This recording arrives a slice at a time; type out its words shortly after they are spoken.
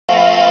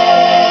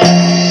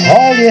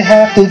you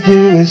have to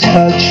do is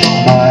touch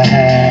my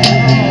hand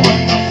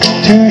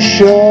to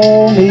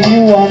show me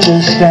you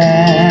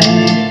understand.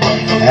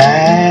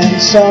 And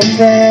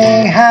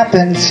something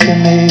happens to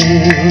me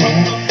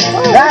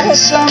that's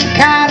some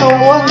kind of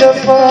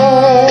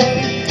wonderful.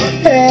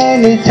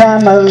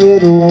 Anytime my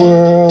little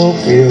world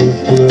feels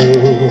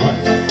blue,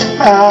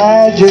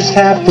 I just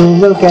have to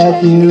look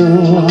at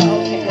you,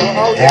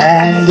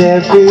 and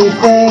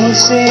everything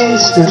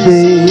seems to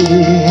be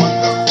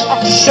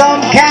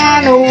some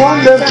kind of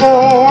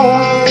wonderful.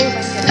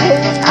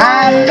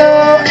 I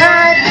know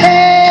I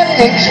can't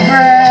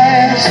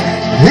express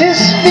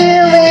this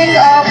feeling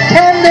of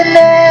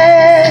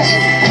tenderness.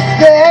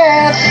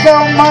 There's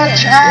so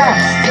much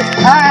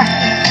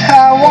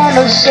I want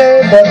to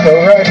say, but the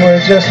right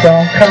words just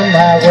don't come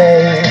my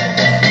way.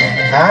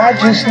 I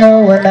just know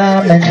when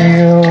I'm in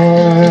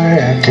your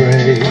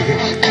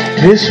embrace,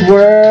 this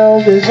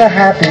world is a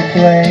happy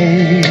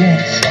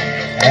place.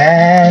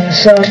 And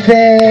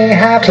something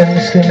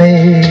happens to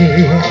me,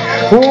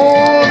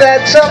 ooh,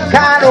 that's some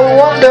kind of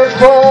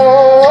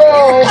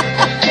wonderful.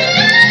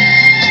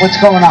 What's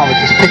going on with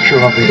this picture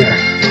over here?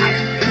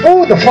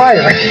 Ooh, the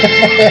fire.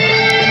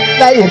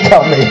 Now you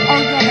tell me.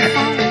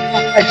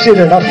 I've seen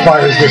enough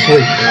fires this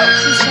week.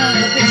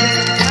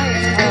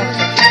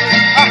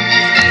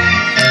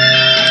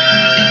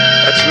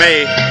 That's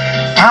me.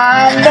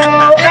 I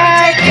know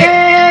I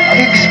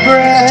can't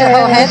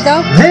express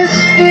this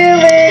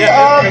feeling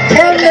of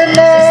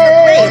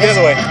tenderness.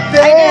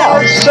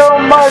 There's so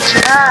much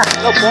I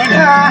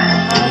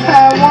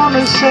want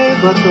to say,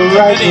 but the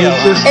right words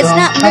just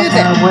don't come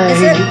my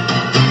way.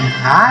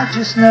 I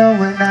just know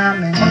when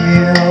I'm in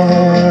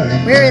your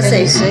embrace. Where is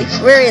he?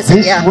 Where is he?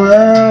 This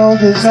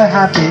world is a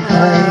happy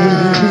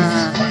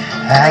place.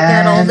 I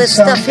got all this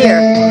stuff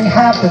here. Something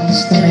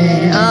happens to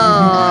me.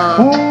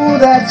 Oh. Ooh,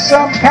 that's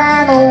some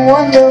kind of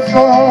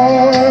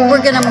wonderful.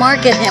 We're going to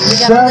market him. We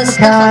got all this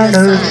stuff on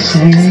the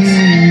side.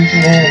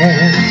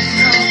 Sweetness.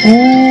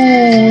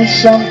 Ooh,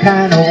 some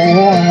kind of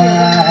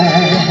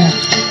wine.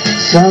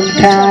 Some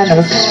kind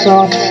of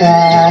soft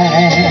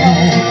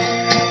side.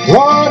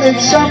 Lord,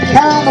 it's some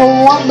kind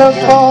of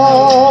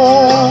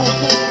wonderful.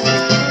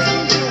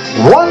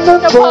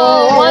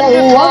 Wonderful.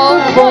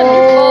 Wonderful.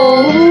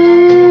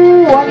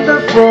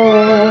 Wonderful.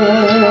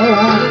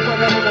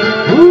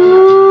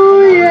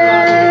 Ooh,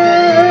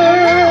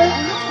 yeah.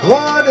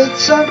 Lord,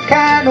 it's some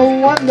kind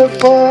of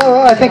wonderful.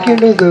 I think you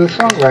knew the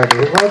songwriter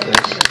who wrote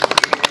this.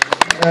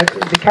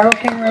 Did Carole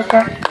King write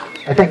that?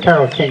 I think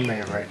Carole King may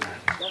have written that.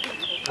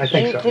 I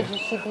think so.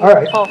 All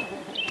right.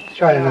 Let's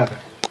try another.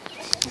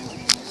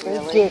 We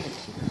did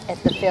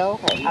at the Phil,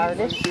 at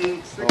Artist.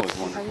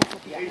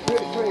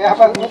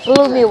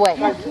 Blew me away.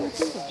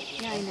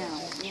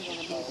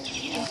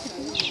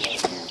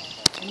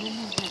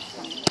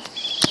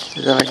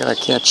 I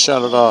can't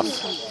shut it off.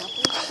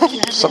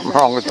 Something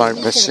wrong with my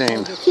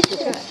machine.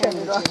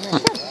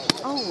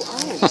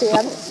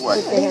 Well,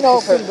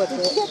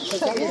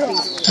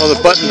 the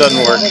button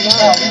doesn't work.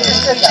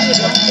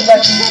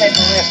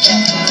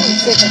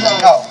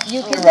 Oh,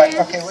 you're right.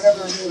 Okay,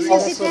 whatever.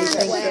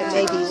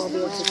 Maybe you won't be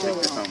able to do it.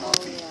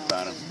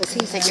 Because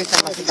he's like, you're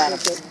talking about him.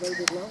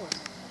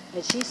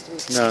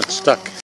 No, it's stuck.